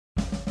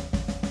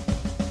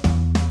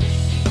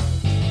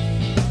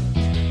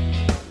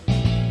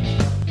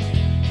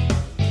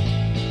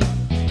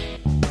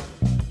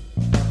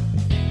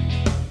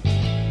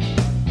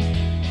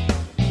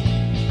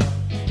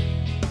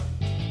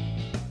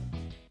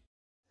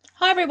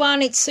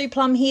everyone, it's Sue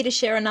Plumb here to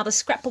share another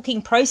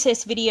scrapbooking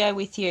process video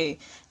with you.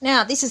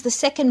 Now, this is the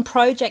second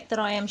project that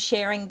I am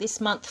sharing this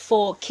month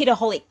for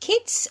Kitaholic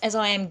Kits, as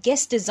I am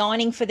guest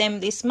designing for them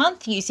this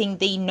month using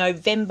the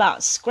November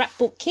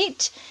scrapbook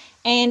kit,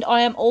 and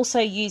I am also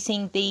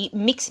using the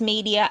mixed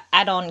media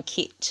add-on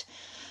kit.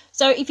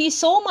 So if you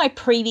saw my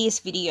previous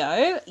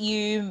video,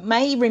 you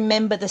may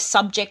remember the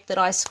subject that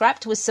I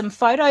scrapped was some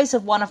photos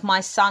of one of my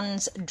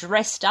sons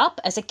dressed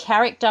up as a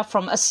character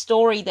from a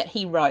story that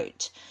he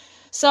wrote.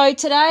 So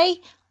today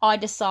I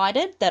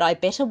decided that I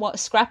better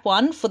scrap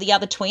one for the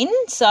other twin.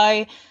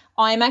 So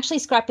I'm actually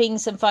scrapping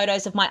some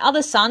photos of my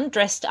other son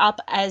dressed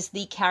up as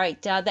the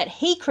character that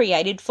he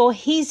created for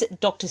his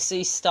Dr.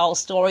 Seuss style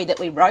story that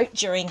we wrote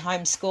during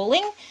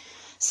homeschooling.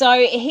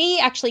 So he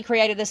actually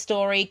created a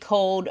story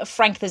called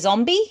Frank the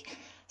Zombie.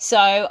 So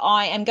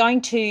I am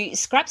going to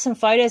scrap some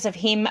photos of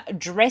him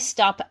dressed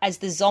up as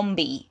the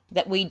zombie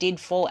that we did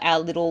for our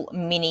little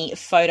mini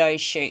photo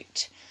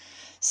shoot.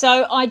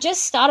 So I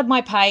just started my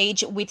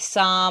page with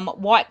some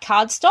white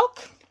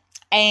cardstock,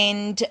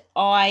 and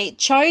I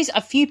chose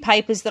a few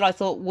papers that I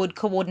thought would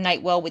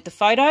coordinate well with the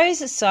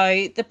photos.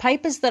 So the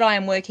papers that I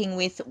am working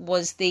with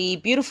was the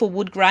beautiful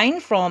wood grain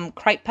from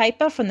crepe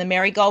paper from the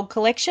Marigold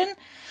collection.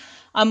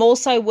 I'm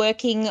also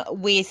working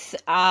with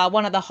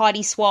one of the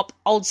Heidi Swap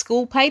old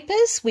school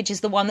papers, which is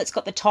the one that's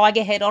got the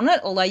tiger head on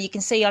it. Although you can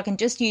see I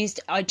just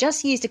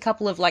used a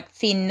couple of like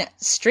thin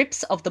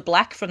strips of the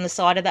black from the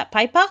side of that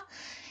paper.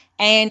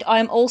 And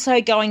I'm also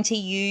going to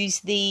use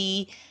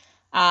the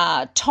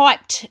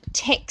typed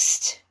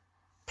text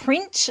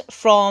print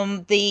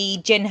from the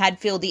Jen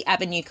Hadfield, the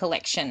Avenue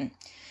collection.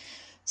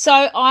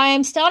 So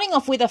I'm starting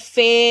off with a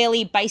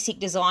fairly basic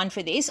design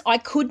for this. I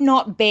could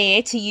not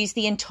bear to use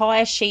the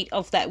entire sheet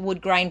of that wood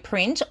grain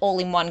print all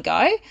in one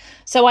go.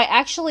 So I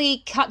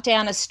actually cut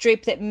down a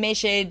strip that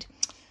measured,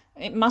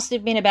 it must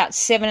have been about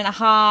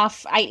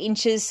 7.5, 8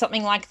 inches,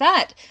 something like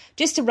that,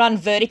 just to run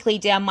vertically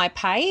down my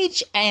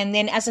page. And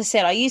then, as I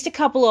said, I used a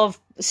couple of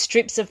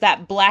strips of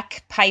that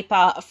black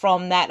paper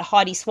from that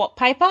Heidi Swap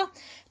paper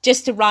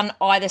just to run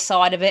either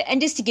side of it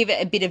and just to give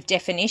it a bit of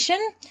definition.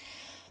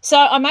 So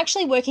I'm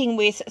actually working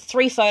with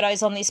 3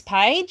 photos on this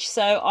page.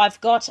 So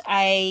I've got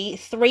a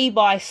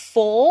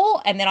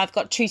 3x4 and then I've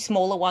got 2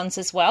 smaller ones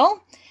as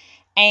well.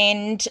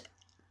 And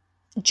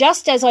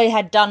just as I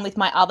had done with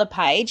my other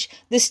page,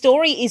 the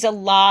story is a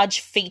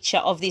large feature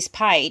of this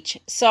page.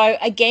 So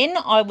again,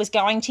 I was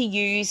going to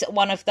use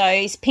one of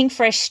those Pink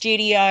Fresh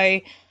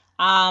Studio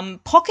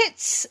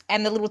pockets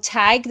and the little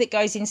tag that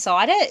goes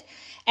inside it.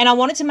 And I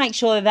wanted to make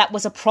sure that that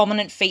was a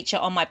prominent feature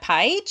on my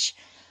page.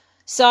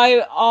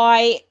 So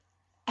I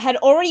had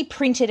already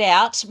printed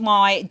out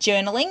my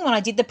journaling when I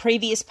did the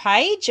previous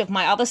page of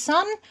my other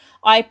son.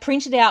 I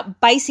printed out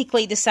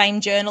basically the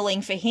same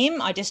journaling for him.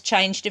 I just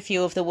changed a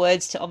few of the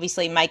words to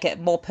obviously make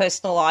it more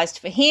personalized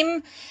for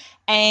him.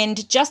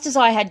 And just as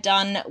I had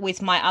done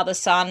with my other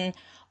son,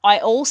 I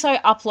also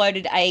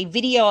uploaded a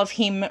video of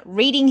him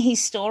reading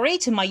his story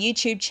to my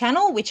YouTube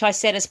channel, which I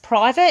set as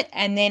private.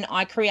 And then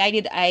I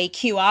created a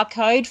QR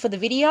code for the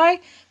video,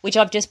 which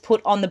I've just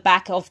put on the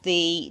back of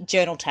the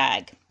journal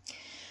tag.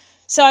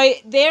 So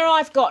there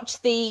I've got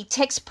the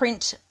text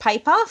print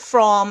paper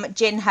from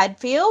Jen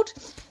Hadfield.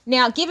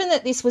 Now, given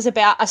that this was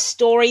about a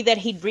story that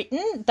he'd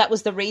written, that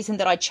was the reason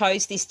that I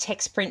chose this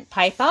text print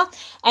paper.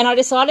 And I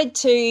decided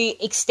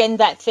to extend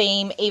that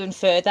theme even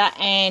further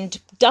and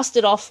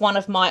dusted off one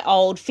of my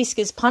old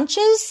Fiskars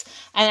punches.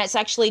 And it's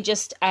actually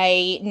just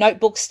a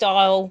notebook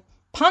style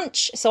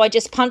punch. So I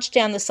just punched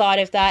down the side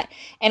of that.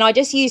 And I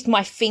just used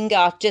my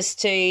finger just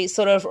to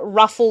sort of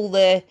ruffle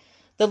the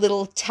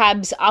little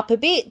tabs up a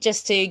bit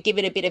just to give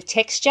it a bit of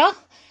texture.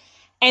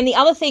 And the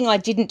other thing I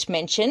didn't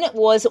mention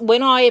was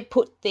when I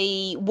put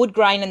the wood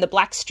grain and the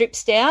black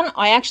strips down,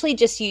 I actually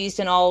just used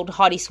an old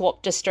Heidi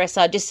Swap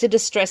distresser just to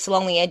distress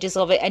along the edges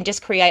of it and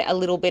just create a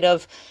little bit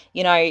of,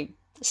 you know,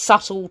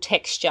 subtle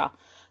texture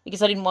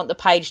because I didn't want the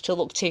page to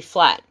look too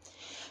flat.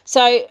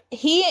 So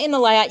here in the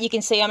layout, you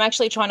can see I'm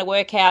actually trying to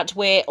work out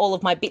where all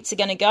of my bits are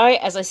going to go.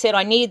 As I said,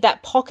 I needed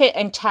that pocket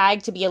and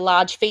tag to be a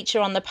large feature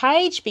on the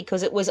page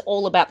because it was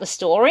all about the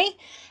story.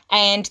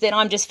 And then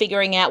I'm just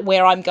figuring out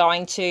where I'm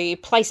going to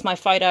place my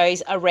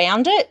photos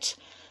around it.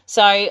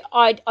 So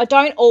I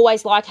don't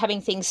always like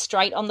having things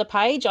straight on the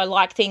page. I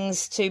like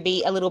things to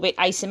be a little bit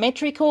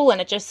asymmetrical, and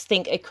I just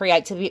think it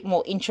creates a bit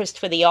more interest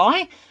for the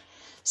eye.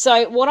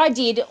 So what I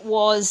did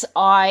was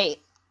I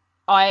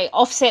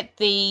offset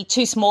the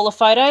 2 smaller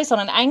photos on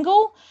an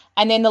angle,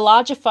 and then the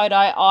larger photo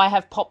I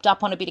have popped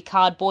up on a bit of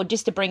cardboard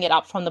just to bring it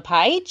up from the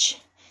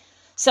page.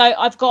 So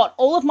I've got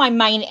all of my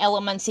main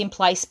elements in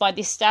place by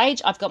this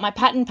stage. I've got my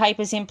pattern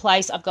papers in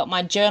place. I've got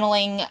my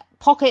journaling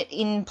pocket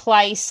in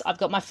place. I've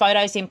got my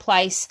photos in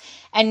place.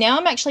 And now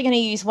I'm actually going to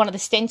use one of the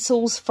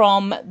stencils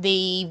from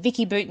the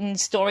Vicky Booten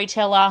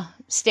Storyteller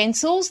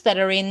stencils that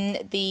are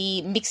in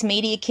the mixed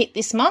media kit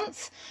this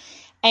month.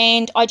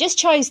 And I just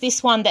chose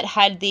this one that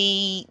had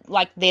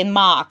their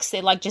marks.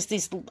 They're like just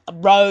these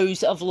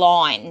rows of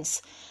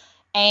lines.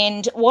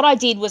 And what I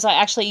did was I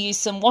actually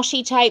used some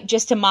washi tape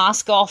just to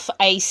mask off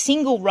a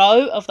single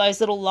row of those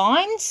little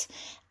lines.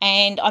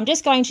 And I'm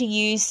just going to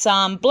use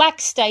some black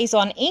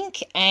Stays-On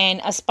ink and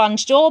a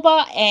sponge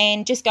dauber,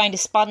 and just going to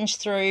sponge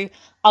through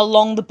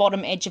along the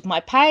bottom edge of my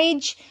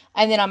page.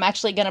 And then I'm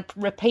actually going to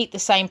repeat the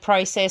same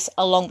process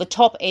along the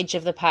top edge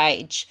of the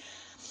page.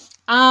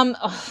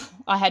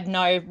 I had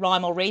no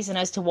rhyme or reason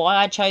as to why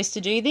I chose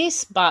to do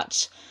this,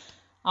 but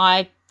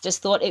I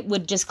just thought it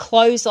would just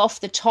close off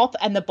the top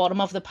and the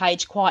bottom of the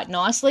page quite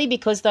nicely,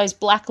 because those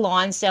black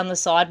lines down the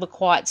side were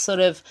quite sort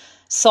of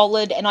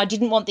solid, and I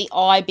didn't want the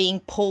eye being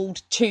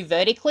pulled too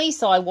vertically,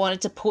 so I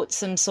wanted to put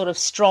some sort of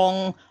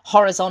strong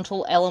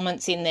horizontal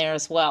elements in there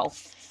as well.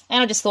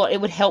 And I just thought it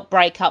would help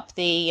break up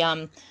the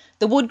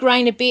wood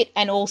grain a bit,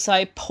 and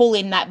also pull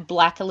in that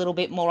black a little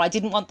bit more. I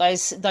didn't want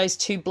those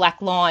two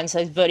black lines,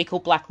 those vertical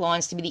black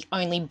lines, to be the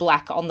only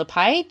black on the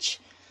page.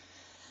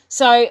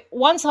 So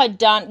once I'd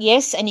done,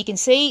 yes, and you can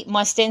see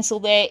my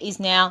stencil there is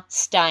now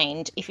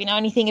stained. If you know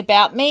anything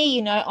about me,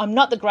 you know I'm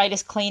not the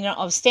greatest cleaner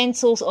of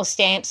stencils or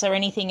stamps or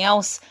anything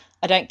else.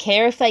 I don't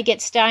care if they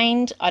get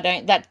stained.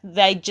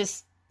 They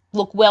just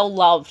look well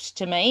loved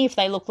to me if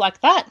they look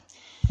like that.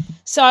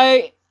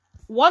 So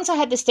once I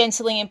had the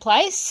stenciling in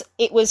place,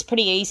 it was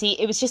pretty easy.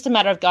 It was just a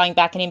matter of going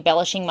back and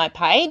embellishing my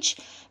page.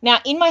 Now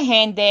in my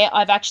hand there,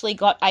 I've actually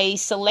got a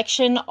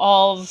selection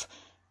of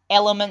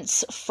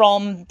elements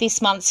from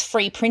this month's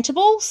free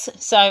printables.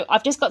 So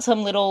I've just got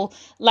some little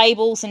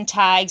labels and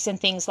tags and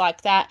things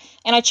like that.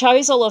 And I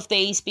chose all of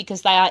these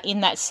because they are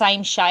in that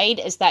same shade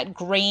as that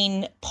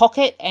green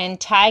pocket and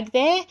tag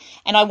there.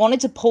 And I wanted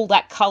to pull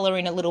that color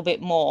in a little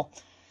bit more.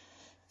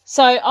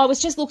 So I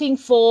was just looking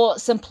for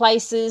some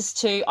places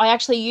I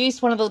actually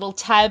used one of the little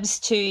tabs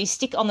to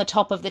stick on the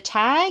top of the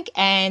tag,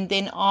 and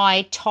then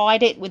I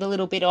tied it with a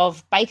little bit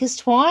of baker's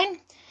twine.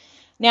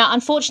 Now,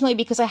 unfortunately,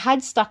 because I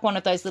had stuck one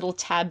of those little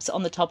tabs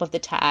on the top of the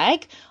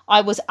tag,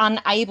 I was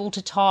unable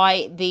to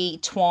tie the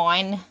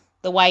twine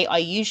the way I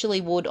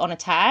usually would on a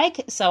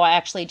tag. So I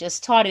actually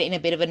just tied it in a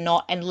bit of a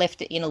knot and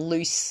left it in a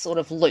loose sort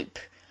of loop.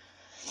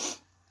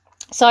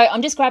 So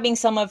I'm just grabbing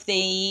some of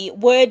the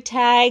word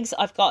tags.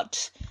 I've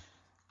got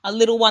a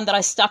little one that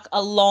I stuck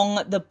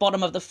along the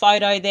bottom of the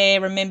photo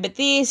there. Remember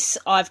this.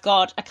 I've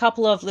got a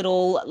couple of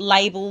little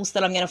labels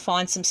that I'm going to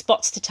find some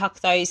spots to tuck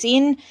those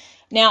in.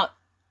 Now,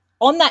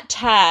 on that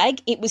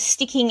tag, it was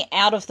sticking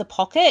out of the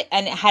pocket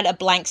and it had a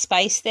blank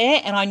space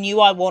there, and I knew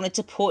I wanted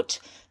to put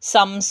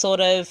some sort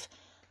of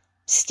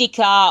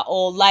sticker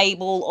or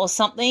label or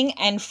something.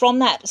 And from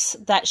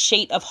that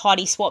sheet of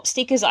Heidi Swap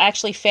stickers, I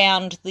actually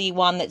found the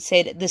one that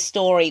said The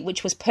Story,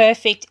 which was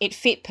perfect. It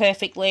fit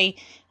perfectly.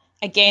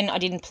 Again, I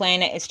didn't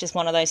plan it. It's just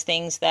one of those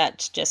things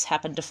that just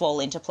happened to fall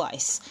into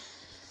place.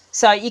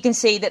 So you can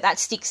see that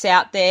sticks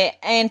out there,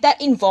 and that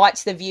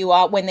invites the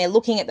viewer when they're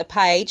looking at the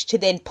page to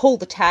then pull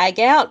the tag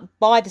out,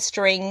 buy the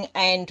string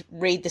and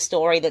read the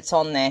story that's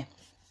on there.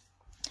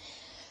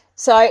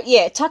 So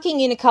yeah, tucking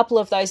in a couple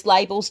of those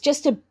labels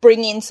just to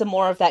bring in some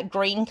more of that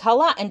green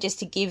colour and just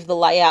to give the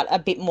layout a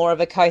bit more of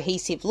a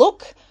cohesive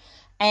look.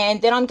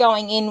 And then I'm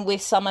going in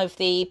with some of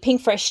the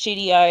Pinkfresh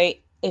Studio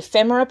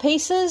ephemera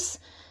pieces.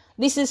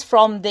 This is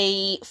from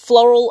the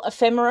Floral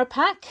Ephemera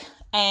pack,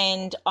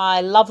 and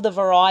I love the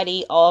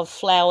variety of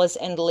flowers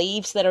and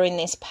leaves that are in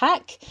this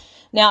pack.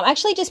 Now, I'm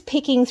actually just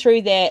picking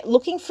through there,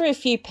 looking for a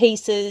few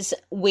pieces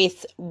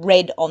with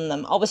red on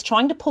them. I was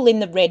trying to pull in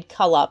the red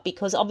colour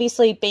because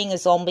obviously being a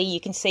zombie, you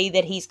can see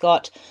that he's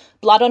got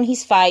blood on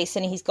his face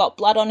and he's got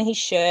blood on his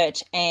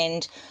shirt.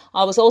 And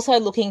I was also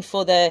looking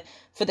for the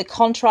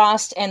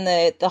contrast and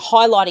the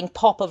highlighting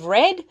pop of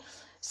red.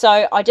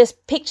 So I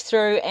just picked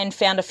through and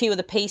found a few of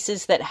the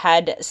pieces that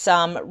had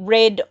some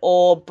red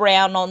or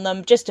brown on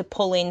them, just to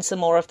pull in some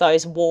more of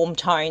those warm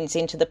tones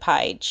into the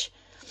page.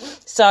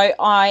 So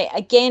I,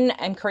 again,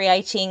 am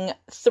creating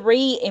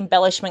 3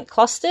 embellishment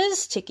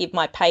clusters to give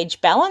my page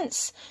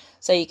balance.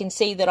 So you can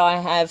see that I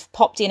have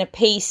popped in a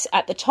piece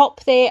at the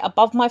top there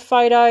above my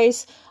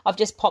photos. I've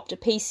just popped a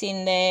piece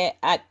in there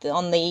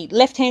on the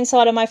left-hand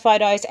side of my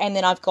photos, and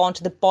then I've gone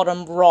to the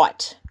bottom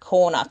right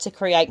corner to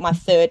create my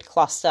 3rd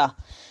cluster.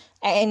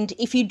 And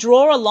if you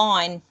draw a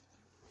line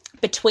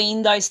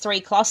between those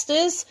 3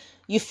 clusters,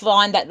 you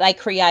find that they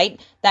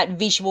create that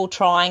visual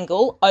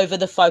triangle over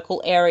the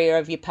focal area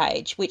of your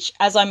page, which,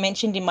 as I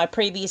mentioned in my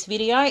previous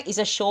video, is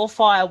a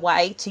surefire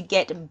way to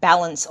get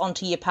balance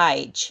onto your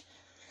page.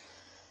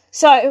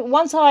 So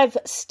once I've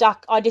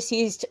stuck, I just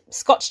used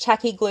Scotch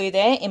tacky glue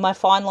there in my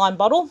fine line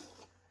bottle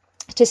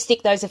to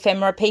stick those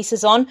ephemera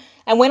pieces on.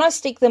 And when I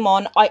stick them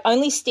on, I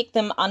only stick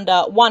them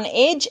under one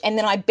edge, and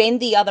then I bend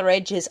the other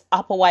edges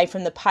up away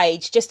from the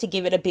page just to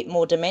give it a bit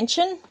more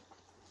dimension.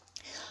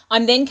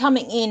 I'm then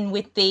coming in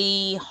with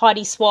the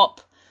Heidi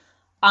Swap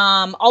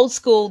old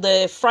school,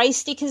 the phrase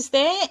stickers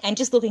there, and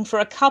just looking for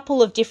a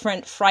couple of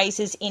different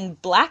phrases in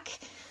black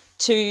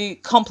to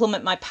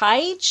complement my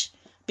page,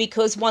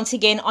 because once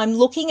again, I'm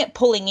looking at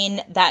pulling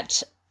in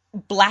that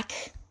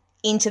black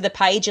into the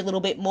page a little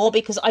bit more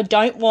because I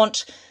don't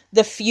want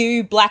the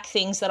few black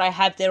things that I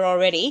have there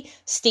already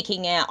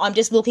sticking out. I'm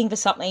just looking for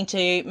something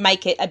to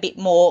make it a bit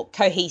more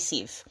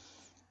cohesive.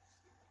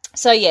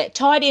 So yeah,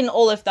 tied in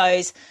all of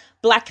those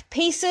black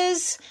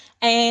pieces,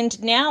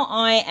 and now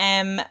I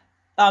am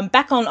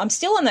I'm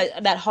still on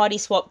that Heidi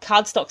Swap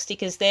cardstock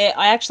stickers there.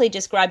 I actually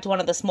just grabbed one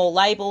of the small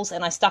labels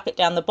and I stuck it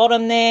down the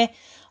bottom there.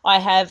 I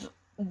have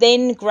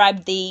then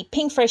grabbed the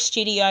Pink Fresh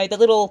Studio, the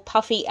little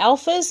puffy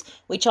alphas,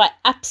 which I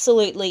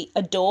absolutely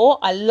adore.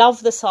 I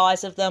love the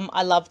size of them.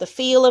 I love the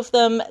feel of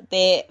them.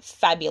 They're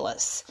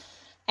fabulous.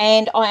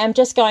 And I am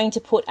just going to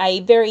put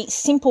a very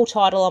simple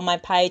title on my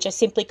page. I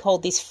simply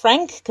called this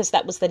Frank because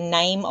that was the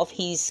name of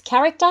his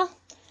character.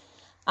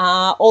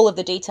 All of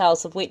the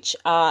details of which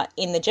are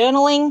in the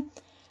journaling.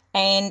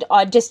 And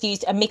I just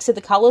used a mix of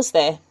the colours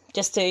there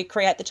just to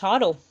create the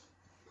title.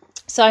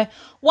 So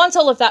once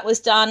all of that was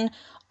done,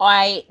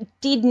 I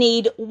did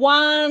need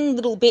one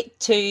little bit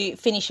to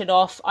finish it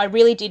off. I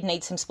really did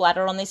need some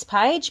splatter on this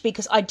page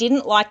because I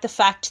didn't like the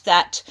fact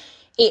that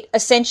it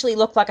essentially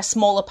looked like a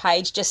smaller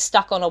page just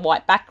stuck on a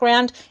white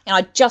background, and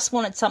I just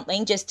wanted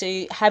something just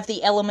to have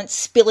the elements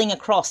spilling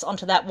across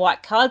onto that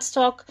white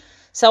cardstock.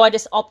 So I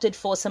just opted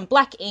for some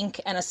black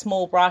ink and a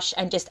small brush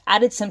and just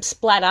added some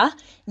splatter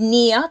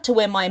near to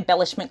where my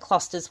embellishment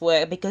clusters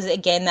were because,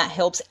 again, that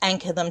helps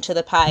anchor them to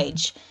the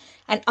page.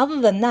 And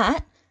other than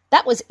that,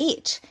 that was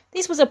it.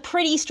 This was a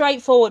pretty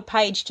straightforward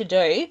page to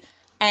do,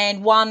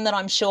 and one that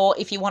I'm sure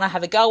if you want to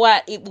have a go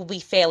at, it will be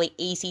fairly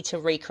easy to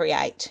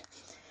recreate.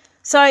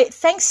 So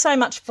thanks so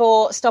much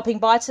for stopping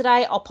by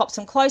today. I'll pop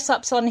some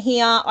close-ups on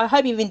here. I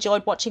hope you've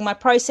enjoyed watching my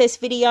process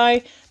video.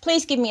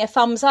 Please give me a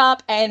thumbs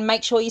up and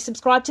make sure you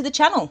subscribe to the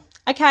channel.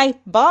 Okay,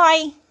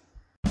 bye.